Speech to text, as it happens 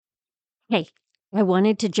Hey, I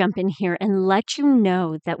wanted to jump in here and let you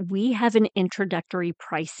know that we have an introductory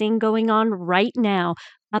pricing going on right now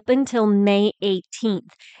up until May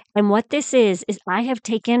 18th. And what this is I have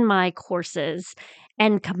taken my courses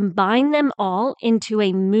and combined them all into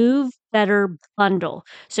a Move Better bundle.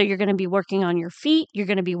 So you're going to be working on your feet, you're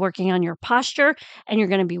going to be working on your posture, and you're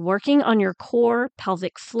going to be working on your core,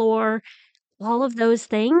 pelvic floor, all of those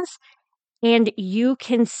things. And you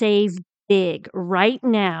can save big right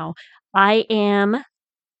now. I am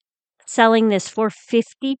selling this for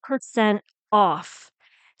 50% off.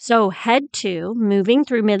 So head to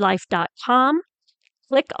movingthroughmidlife.com,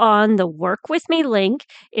 click on the Work With Me link.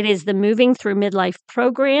 It is the Moving Through Midlife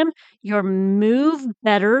program, your Move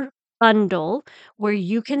Better bundle, where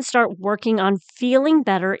you can start working on feeling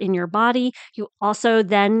better in your body. You also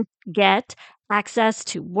then get access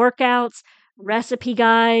to workouts, recipe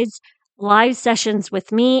guides, live sessions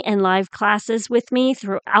with me, and live classes with me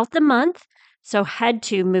throughout the month. So head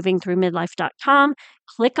to movingthroughmidlife.com,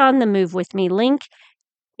 click on the Move With Me link,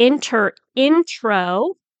 enter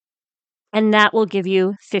intro, and that will give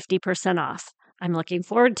you 50% off. I'm looking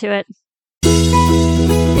forward to it.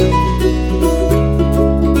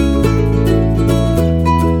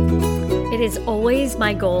 It is always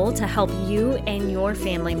my goal to help you and your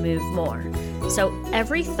family move more. So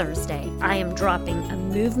every Thursday, I am dropping a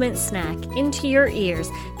movement snack into your ears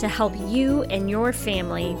to help you and your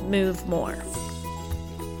family move more.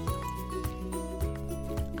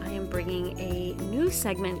 I am bringing a new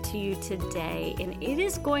segment to you today, and it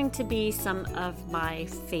is going to be some of my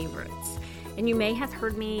favorites. And you may have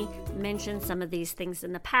heard me mention some of these things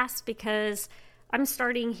in the past because I'm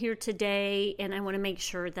starting here today, and I want to make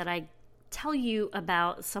sure that I tell you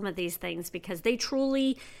about some of these things because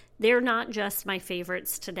they're not just my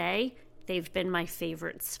favorites today. They've been my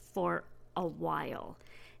favorites for a while.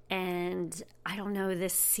 And I don't know,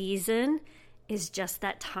 this season is just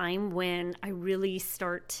that time when I really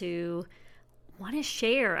start to want to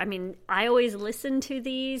share. I mean, I always listen to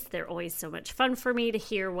these. They're always so much fun for me to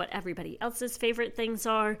hear what everybody else's favorite things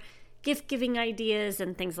are, gift-giving ideas,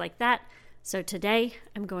 and things like that. So today,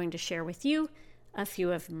 I'm going to share with you a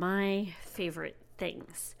few of my favorite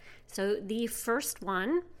things. So the first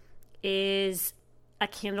one is a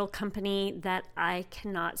candle company that I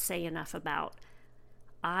cannot say enough about.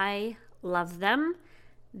 I love them.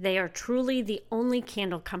 They are truly the only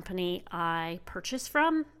candle company I purchase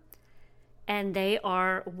from, and they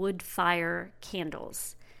are wood fire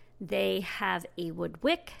candles. They have a wood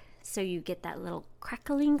wick, so you get that little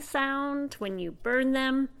crackling sound when you burn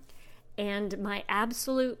them. And my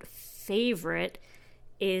absolute favorite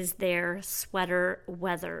is their Sweater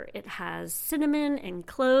Weather. It has cinnamon and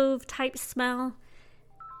clove type smell.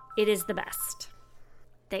 It is the best.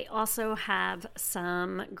 They also have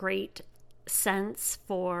some great scents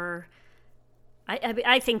for,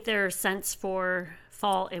 I think their scents for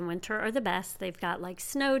fall and winter are the best. They've got like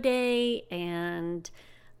Snow Day and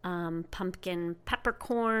pumpkin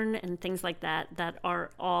peppercorn and things like that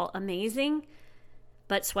are all amazing.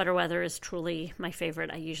 But Sweater Weather is truly my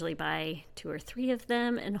favorite. I usually buy 2 or 3 of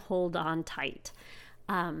them and hold on tight.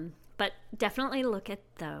 But definitely look at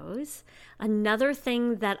those. Another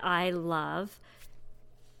thing that I love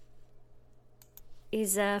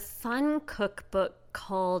is a fun cookbook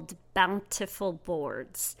called Bountiful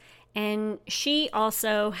Boards. And she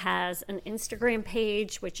also has an Instagram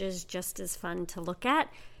page, which is just as fun to look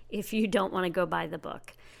at if you don't want to go buy the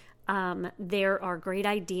book. There are great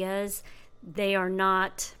ideas. They are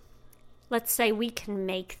not, let's say we can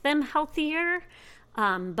make them healthier,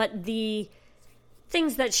 but the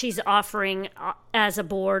things that she's offering as a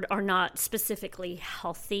board are not specifically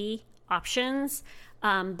healthy options,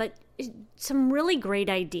 but some really great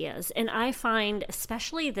ideas. And I find,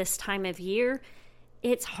 especially this time of year,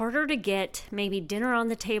 it's harder to get maybe dinner on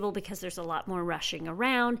the table because there's a lot more rushing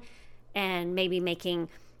around and maybe making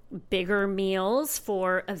bigger meals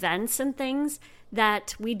for events and things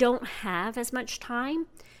that we don't have as much time.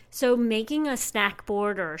 So making a snack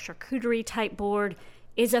board or a charcuterie type board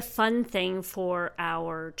is a fun thing for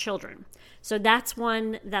our children. So that's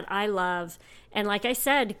one that I love. And like I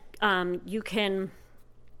said, you can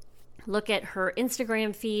look at her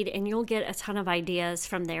Instagram feed and you'll get a ton of ideas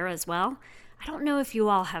from there as well. I don't know if you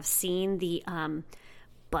all have seen the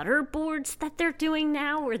butter boards that they're doing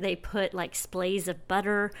now where they put like splays of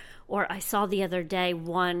butter, or I saw the other day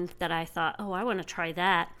one that I thought, oh, I want to try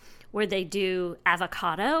that, where they do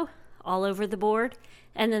avocado all over the board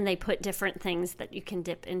and then they put different things that you can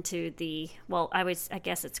dip into the, well, I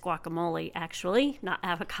guess it's guacamole actually, not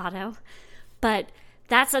avocado, but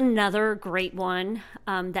that's another great one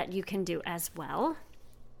that you can do as well.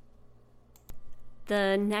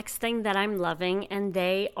 the next thing that I'm loving, and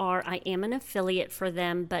I am an affiliate for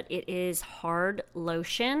them, but it is Hard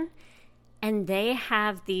Lotion. And they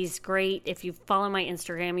have these great, if you follow my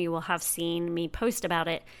Instagram, you will have seen me post about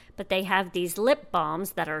it, but they have these lip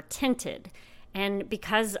balms that are tinted. And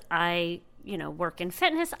because I, work in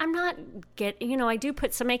fitness, I do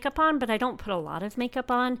put some makeup on, but I don't put a lot of makeup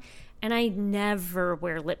on. And I never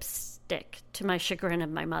wear lipstick, to my chagrin of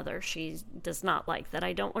my mother. She does not like that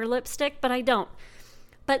I don't wear lipstick, but I don't.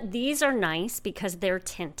 But these are nice because they're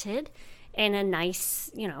tinted and a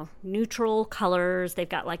nice, neutral colors. They've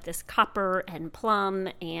got like this copper and plum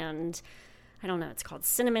and I don't know, it's called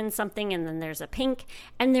cinnamon something. And then there's a pink,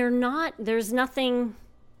 and there's nothing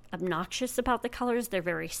obnoxious about the colors. They're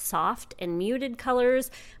very soft and muted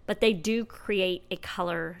colors, but they do create a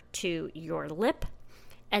color to your lip.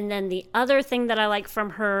 And then the other thing that I like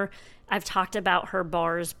from her, I've talked about her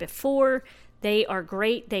bars before. They are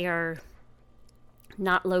great. They are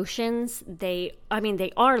not lotions. They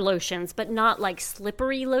are lotions, but not like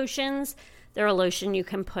slippery lotions. They're a lotion you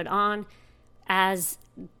can put on as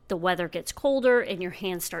the weather gets colder and your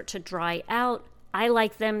hands start to dry out. I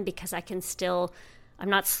like them because I'm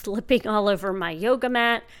not slipping all over my yoga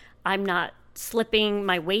mat. I'm not slipping,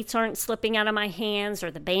 my weights aren't slipping out of my hands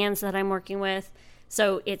or the bands that I'm working with.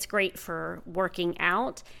 So it's great for working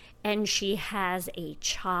out. And she has a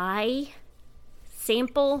chai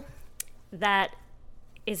sample that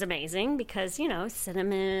is amazing because,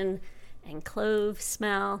 cinnamon and clove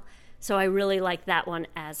smell. So I really like that one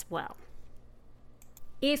as well.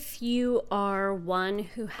 If you are one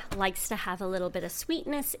who likes to have a little bit of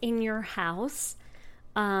sweetness in your house,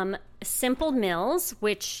 Simple Mills,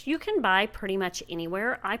 which you can buy pretty much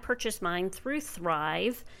anywhere. I purchased mine through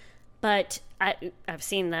Thrive, but I've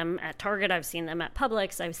seen them at Target. I've seen them at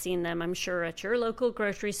Publix. I've seen them, I'm sure, at your local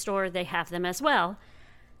grocery store. They have them as well.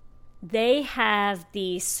 They have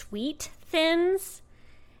the sweet thins,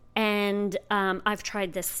 and I've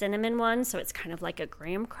tried the cinnamon one, so it's kind of like a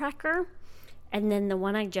graham cracker. And then the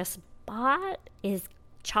one I just bought is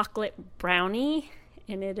chocolate brownie,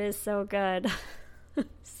 and it is so good.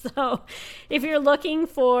 So if you're looking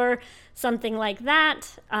for something like that,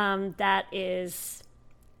 that is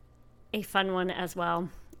a fun one as well.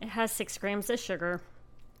 It has 6 grams of sugar,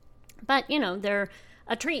 but they're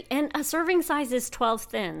a treat. And a serving size is 12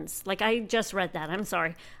 thins. Like, I just read that. I'm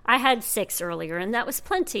sorry. I had 6 earlier, and that was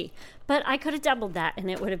plenty, but I could have doubled that and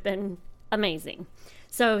it would have been amazing.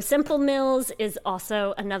 So Simple Mills is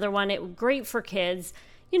also another one. Great for kids,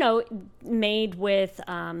 made with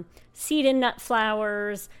seed and nut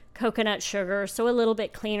flours, coconut sugar, so a little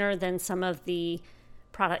bit cleaner than some of the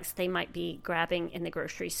products they might be grabbing in the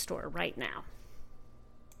grocery store right now.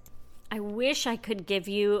 I wish I could give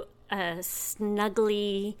you a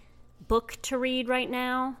snuggly book to read right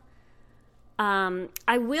now.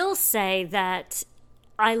 I will say that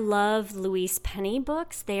I love Louise Penny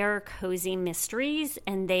books. They are cozy mysteries,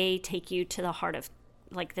 and they take you to the heart of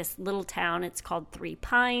like this little town. It's called Three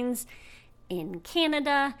Pines in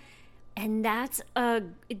Canada, and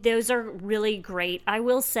those are really great. I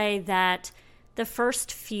will say that the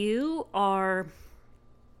first few are,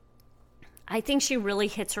 I think she really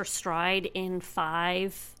hits her stride in 4,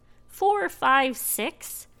 5,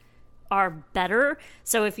 6 are better.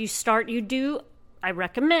 So if you start, I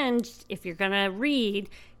recommend, if you're going to read,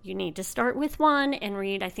 you need to start with 1 and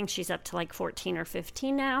read. I think she's up to like 14 or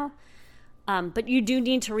 15 now. But you do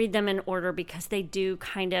need to read them in order because they do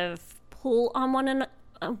kind of pull on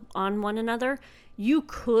one another. You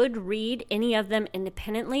could read any of them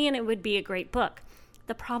independently and it would be a great book.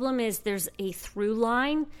 The problem is there's a through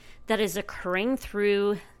line that is occurring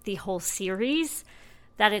through the whole series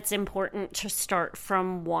that it's important to start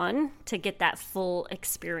from 1 to get that full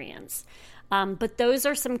experience. But those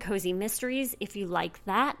are some cozy mysteries if you like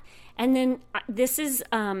that. And then this is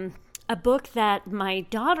a book that my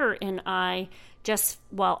daughter and I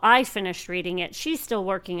while I finished reading it, she's still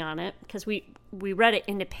working on it because we read it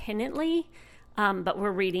independently, but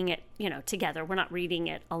we're reading it, together. We're not reading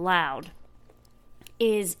it aloud.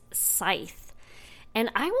 Is Scythe. And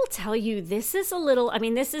I will tell you, this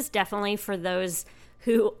is definitely for those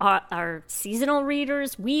who are seasonal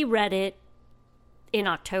readers. We read it in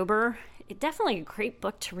October. It's definitely a great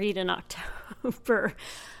book to read in October.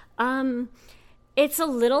 It's a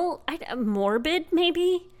little morbid,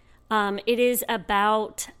 maybe. It is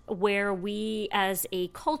about where we as a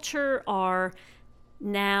culture are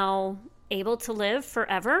now able to live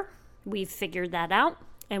forever. We've figured that out,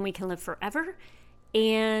 and we can live forever.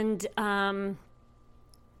 And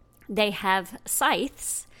they have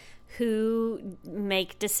scythes who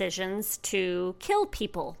make decisions to kill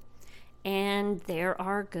people. and there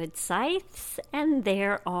are good scythes and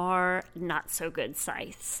there are not so good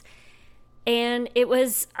scythes. And it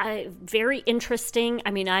was very interesting.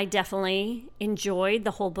 I mean, I definitely enjoyed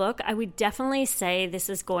the whole book. I would definitely say this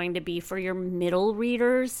is going to be for your middle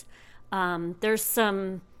readers. There's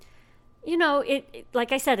some,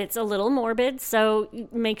 like I said, it's a little morbid, so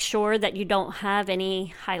make sure that you don't have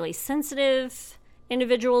any highly sensitive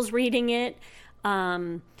individuals reading it.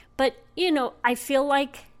 But, I feel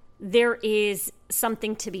like there is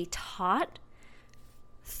something to be taught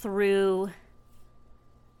through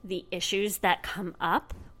the issues that come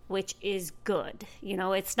up, which is good.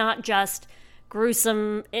 It's not just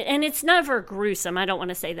gruesome, and it's never gruesome. I don't want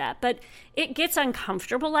to say that, but it gets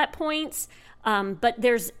uncomfortable at points. But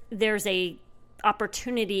there's a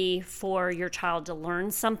opportunity for your child to learn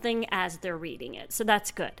something as they're reading it. So that's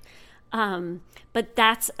good. But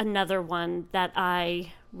that's another one that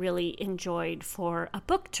I really enjoyed for a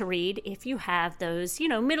book to read if you have those,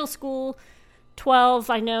 middle school, 12.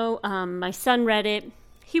 I know my son read it.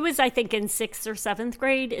 He was, I think, in 6th or 7th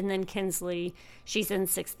grade, and then Kinsley, she's in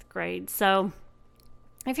 6th grade. So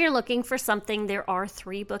if you're looking for something, there are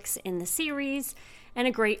 3 books in the series, and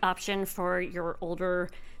a great option for your older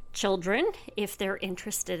children if they're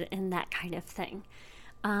interested in that kind of thing.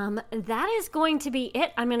 That is going to be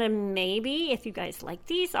it. I'm going to maybe, if you guys like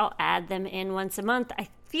these, I'll add them in once a month. I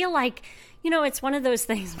feel like, it's one of those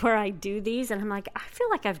things where I do these and I'm like, I feel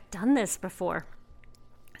like I've done this before.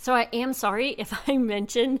 So I am sorry if I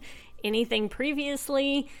mentioned anything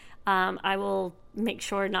previously. I will make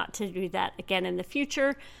sure not to do that again in the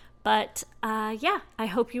future. But I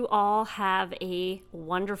hope you all have a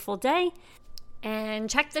wonderful day. And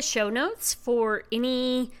check the show notes for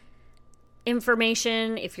any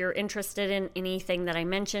information. If you're interested in anything that I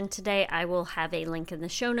mentioned today, I will have a link in the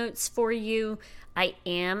show notes for you. I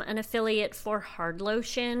am an affiliate for Hard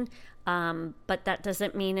Lotion, but that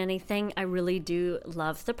doesn't mean anything. I really do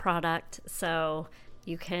love the product, so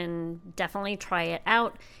you can definitely try it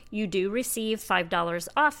out. You do receive $5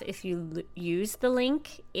 off if you use the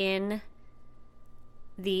link in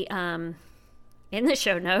the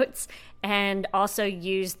show notes, and also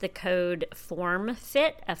use the code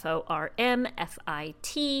FORMFIT,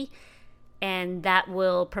 FORMFIT, and that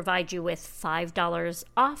will provide you with $5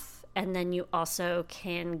 off, and then you also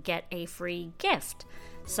can get a free gift.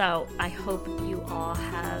 So I hope you all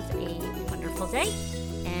have a wonderful day,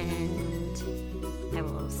 and I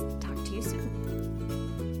will talk to you soon.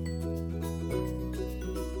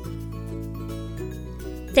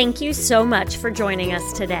 Thank you so much for joining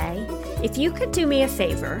us today. If you could do me a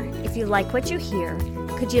favor, if you like what you hear,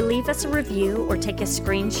 could you leave us a review or take a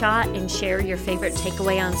screenshot and share your favorite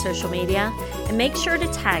takeaway on social media? And make sure to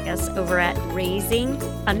tag us over at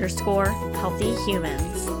raising_healthy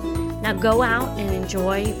humans. Now go out and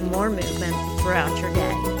enjoy more movement throughout your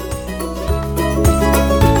day.